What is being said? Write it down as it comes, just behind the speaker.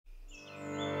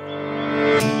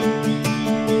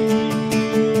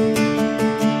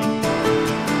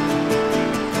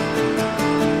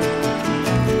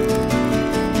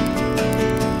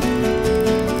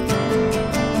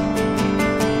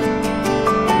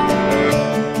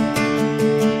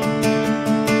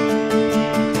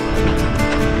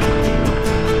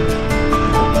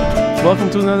welcome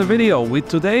to another video.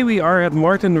 Today we are at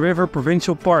Marten River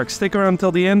Provincial Park. Stick around until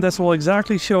the end, as will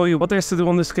exactly show you what there's to do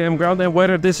on this campground and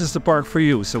whether this is the park for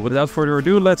you. So without further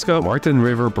ado, let's go. Marten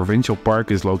River Provincial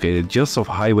Park is located just off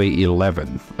Highway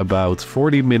 11, about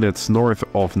 40 minutes north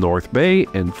of North Bay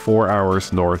and 4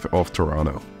 hours north of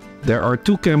Toronto. There are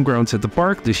two campgrounds at the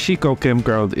park. The Chico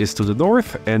campground is to the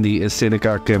north and the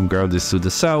Seneca campground is to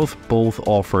the south. Both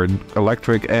offer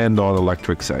electric and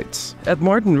non-electric sites. At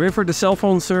Marten River, the cell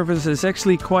phone service is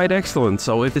actually quite excellent.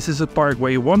 So if this is a park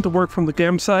where you want to work from the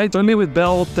campsite, only with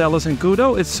Bell, Telus and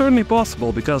Kudo, it's certainly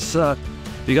possible because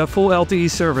you got full LTE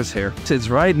service here. It's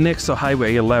right next to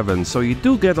Highway 11, so you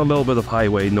do get a little bit of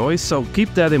highway noise, so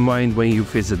keep that in mind when you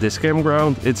visit this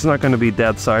campground. It's not going to be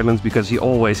dead silence because you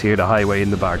always hear the highway in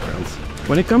the background.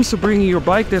 When it comes to bringing your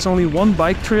bike, there's only one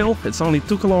bike trail. It's only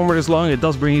 2 kilometers long. It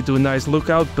does bring you to a nice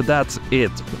lookout, but that's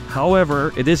it.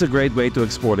 However, it is a great way to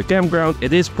explore the campground.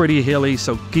 It is pretty hilly,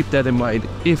 so keep that in mind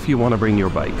if you want to bring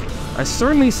your bike. I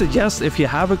certainly suggest if you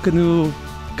have a canoe,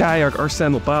 kayak or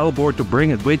stand-up paddleboard to bring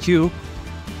it with you.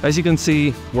 As you can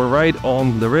see, we're right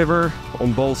on the river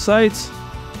on both sides,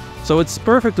 so it's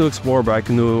perfect to explore by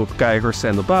canoe, kayak or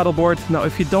stand-up paddleboard. Now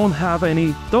if you don't have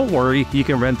any, don't worry, you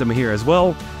can rent them here as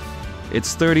well.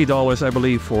 It's $30 I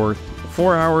believe for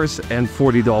 4 hours and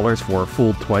 $40 for a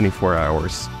full 24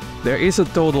 hours. There is a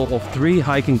total of 3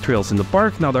 hiking trails in the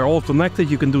park. Now they're all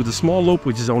connected. You can do the small loop,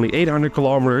 which is only 800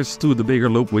 kilometers, to the bigger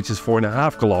loop, which is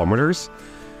 4.5 kilometers.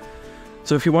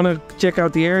 So if you want to check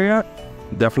out the area,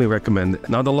 definitely recommend it.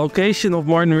 Now the location of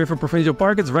Marten River Provincial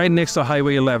Park is right next to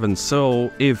Highway 11. So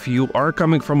if you are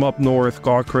coming from up north,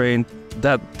 Cochrane,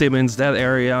 Timmins, that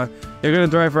area, you're gonna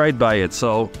drive right by it.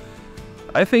 So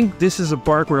I think this is a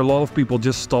park where a lot of people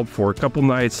just stop for a couple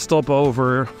nights, stop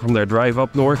over from their drive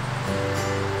up north.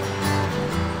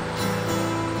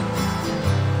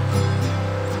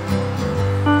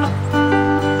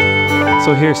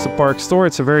 So here's the park store.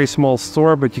 It's a very small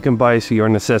store, but you can buy your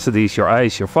necessities, your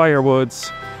ice, your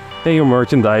firewoods, and your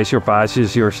merchandise, your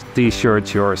patches, your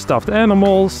t-shirts, your stuffed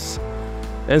animals,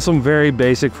 and some very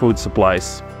basic food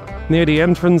supplies. Near the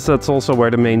entrance, that's also where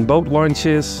the main boat launch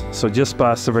is. So just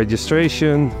past the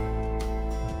registration,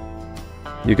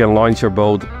 you can launch your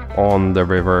boat on the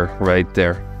river right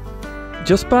there.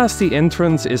 Just past the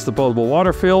entrance is the potable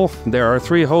water fill. There are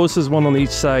 3 hoses, one on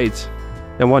each side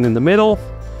and one in the middle.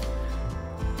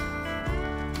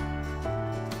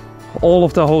 All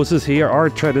of the hoses here are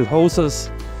threaded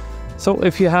hoses, so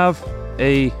if you have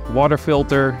a water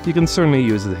filter, you can certainly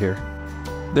use it here.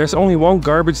 There's only one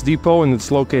garbage depot and it's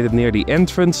located near the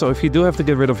entrance, so if you do have to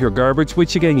get rid of your garbage,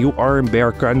 which again you are in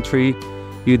bear country,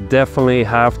 you definitely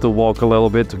have to walk a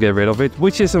little bit to get rid of it,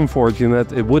 which is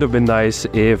unfortunate. It would have been nice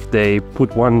if they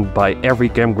put one by every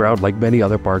campground like many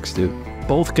other parks do.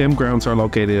 Both campgrounds are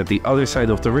located at the other side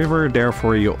of the river,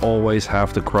 therefore you always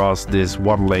have to cross this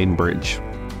 1-lane bridge.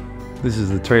 This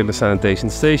is the trailer sanitation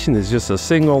station. It's just a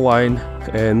single line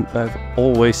and I've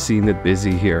always seen it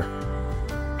busy here.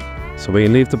 So when you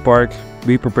leave the park,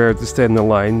 be prepared to stand in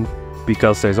line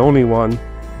because there's only one,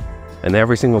 and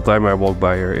every single time I walk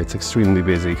by here it's extremely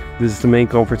busy. This is the main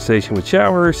comfort station with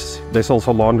showers. There's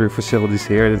also laundry facilities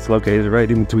here and it's located right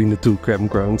in between the 2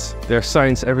 campgrounds. There are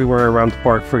signs everywhere around the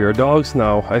park for your dogs.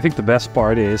 Now I think the best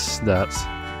part is that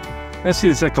I see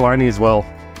the Sekalani as well.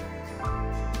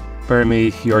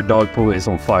 Apparently your dog poo is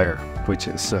on fire, which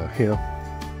is,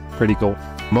 pretty cool.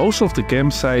 Most of the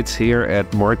campsites here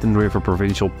at Marten River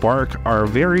Provincial Park are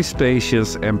very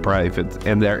spacious and private,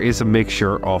 and there is a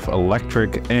mixture of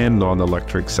electric and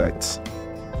non-electric sites.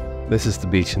 This is the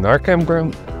beach in our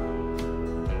campground.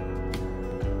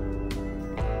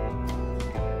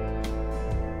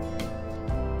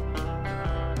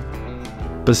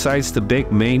 Besides the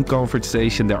big main comfort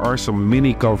station, there are some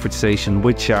mini comfort stations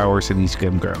with showers in each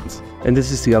campground. And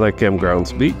this is the other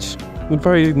campground's beach. A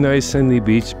very nice sandy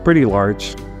beach, pretty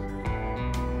large.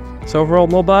 So overall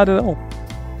not bad at all.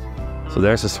 So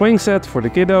there's a swing set for the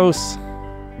kiddos.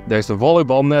 There's the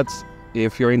volleyball net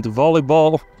if you're into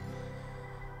volleyball.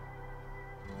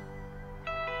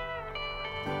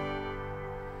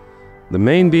 The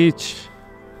main beach.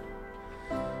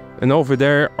 And over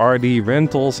there are the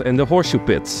rentals and the horseshoe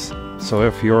pits. So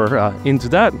if you're into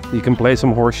that, you can play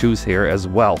some horseshoes here as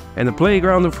well. And the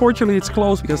playground, unfortunately, it's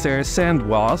closed because there are sand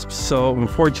wasps. So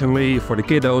unfortunately for the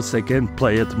kiddos, they can't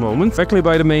play at the moment. Directly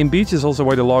by the main beach is also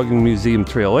where the logging museum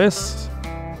trail is.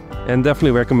 And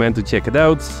definitely recommend to check it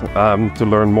out to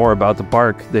learn more about the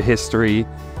park, the history,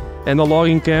 and the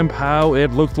logging camp, how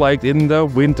it looked like in the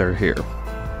winter here.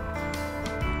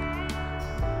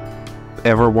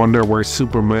 Ever wonder where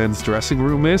Superman's dressing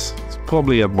room is? It's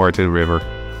probably at Marten River.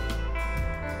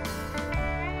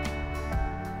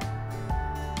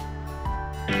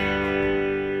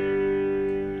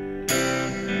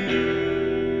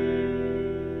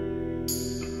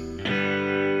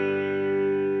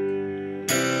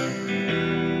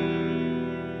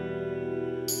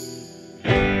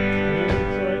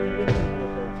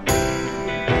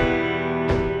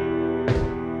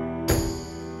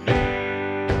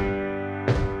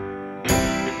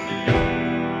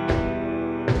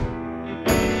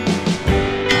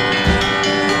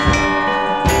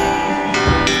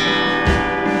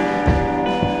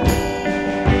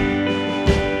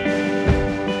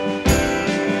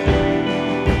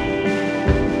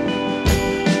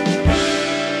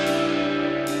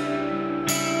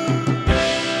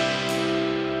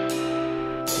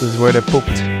 where they pooped.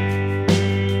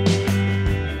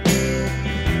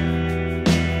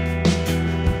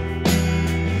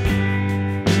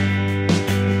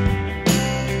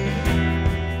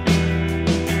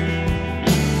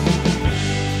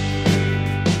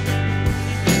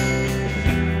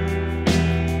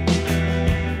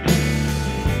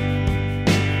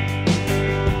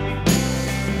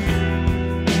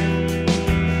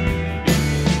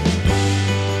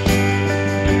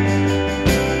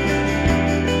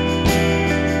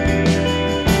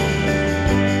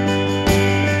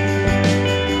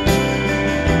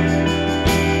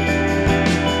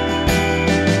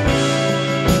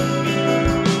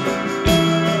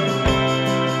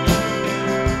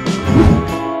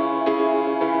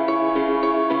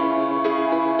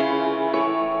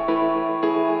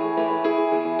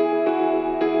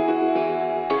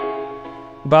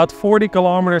 About 40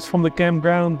 kilometers from the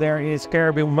campground there is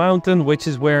Caribou Mountain, which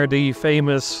is where the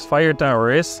famous fire tower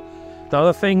is. The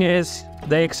other thing is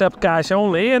they accept cash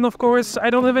only, and of course I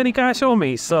don't have any cash on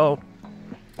me, so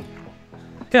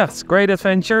yeah, it's a great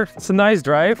adventure. It's a nice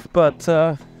drive, but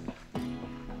yeah,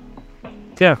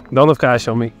 don't have cash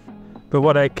on me. But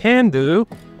what I can do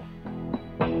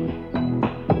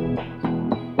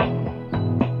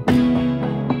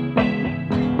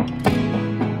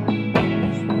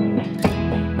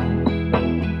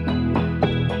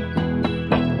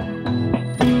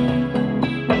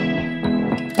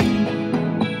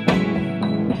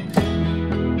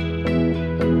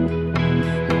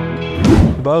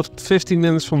about 15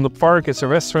 minutes from the park is a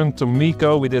restaurant,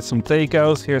 Tomiko. We did some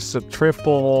takeouts. Here's a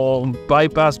triple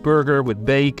bypass burger with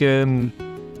bacon,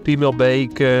 female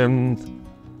bacon,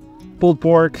 pulled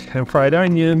pork and fried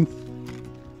onion,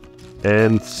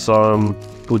 and some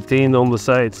poutine on the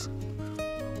sides.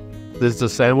 This is a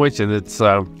sandwich and it's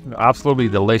absolutely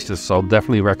delicious, so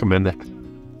definitely recommend it.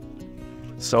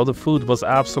 So the food was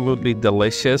absolutely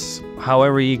delicious,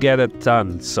 however you get it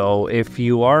done. So if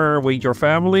you are with your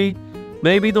family,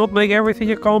 maybe don't make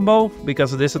everything a combo,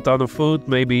 because it is a ton of food.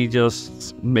 Maybe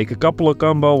just make a couple of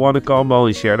combo, one a combo,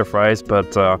 and share the fries.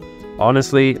 But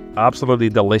honestly, absolutely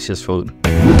delicious food.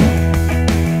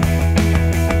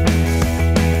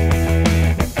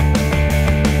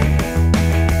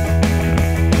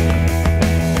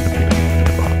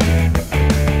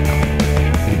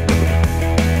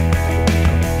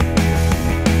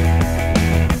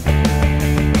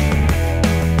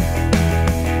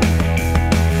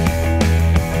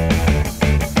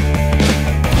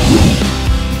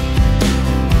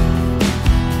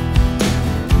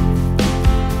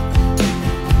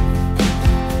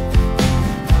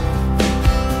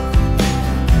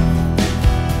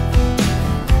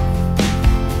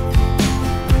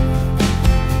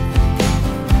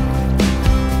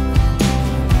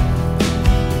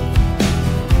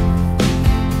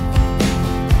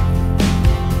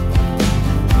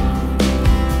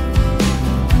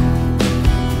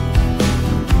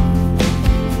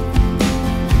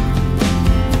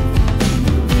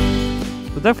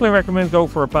 Definitely recommend go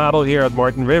for a paddle here at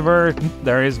Marten River.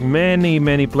 There is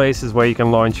many places where you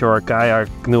can launch your kayak,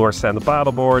 canoe or stand-up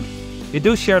paddleboard. You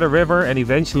do share the river and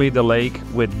eventually the lake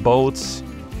with boats.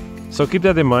 So keep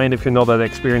that in mind if you're not that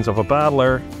experienced of a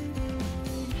paddler,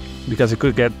 because it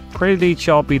could get pretty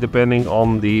choppy depending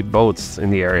on the boats in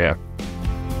the area.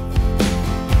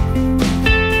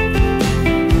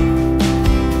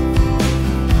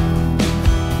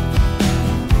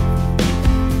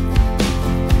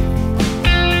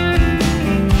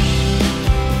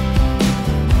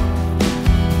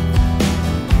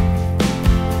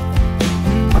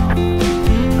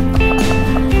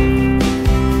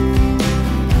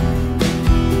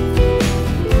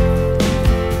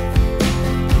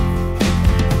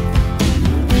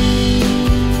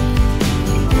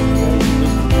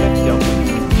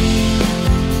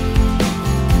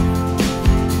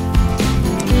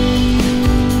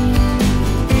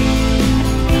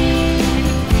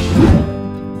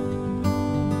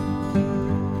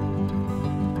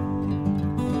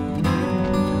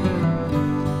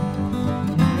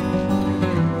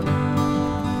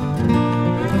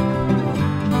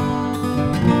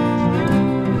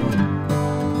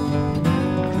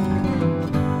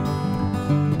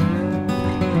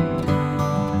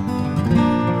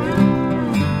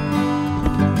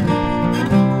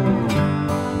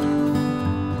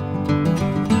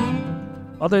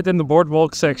 Other than the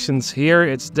boardwalk sections here,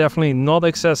 it's definitely not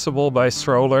accessible by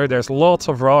stroller. There's lots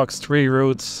of rocks, tree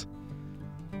roots.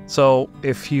 So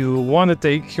if you want to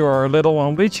take your little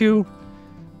one with you,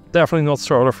 definitely not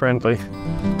stroller friendly.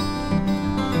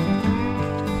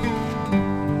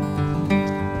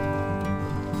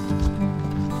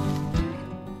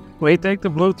 We take the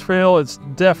blue trail, it's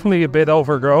definitely a bit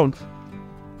overgrown.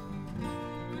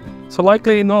 So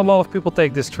likely not a lot of people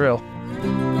take this trail.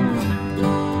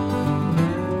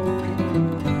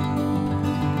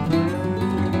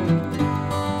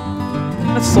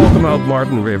 Let's talk about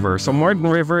Marten River. So Marten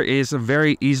River is a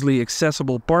very easily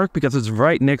accessible park because it's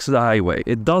right next to the highway.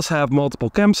 It does have multiple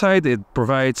campsites, it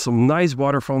provides some nice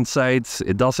waterfront sites,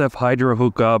 it does have hydro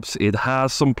hookups, it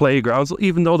has some playgrounds,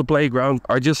 even though the playgrounds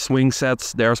are just swing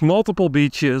sets. There's multiple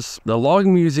beaches, the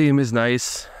logging museum is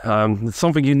nice. It's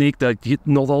something unique that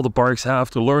not all the parks have,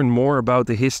 to learn more about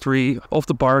the history of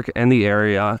the park and the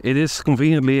area. It is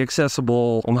conveniently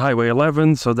accessible on Highway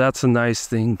 11, so that's a nice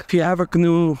thing. If you have a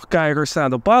canoe, kayak or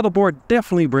stand-up paddleboard,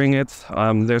 definitely bring it.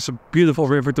 There's a beautiful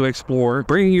river to explore.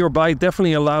 Bringing your bike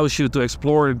definitely allows you to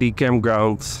explore the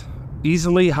campground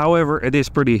easily. However, it is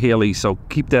pretty hilly, so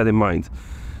keep that in mind.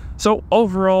 So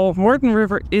overall, Marten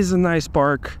River is a nice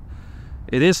park.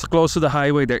 It is close to the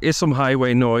highway. There is some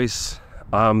highway noise.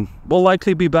 We'll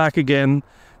likely be back again.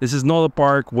 This is not a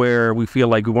park where we feel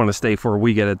like we want to stay for a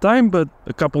week at a time, but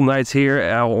a couple nights here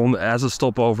as a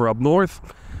stopover up north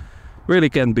really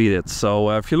can't beat it. So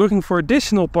if you're looking for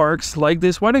additional parks like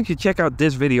this, why don't you check out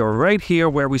this video right here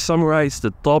where we summarize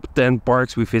the top 10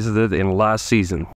 parks we visited in last season.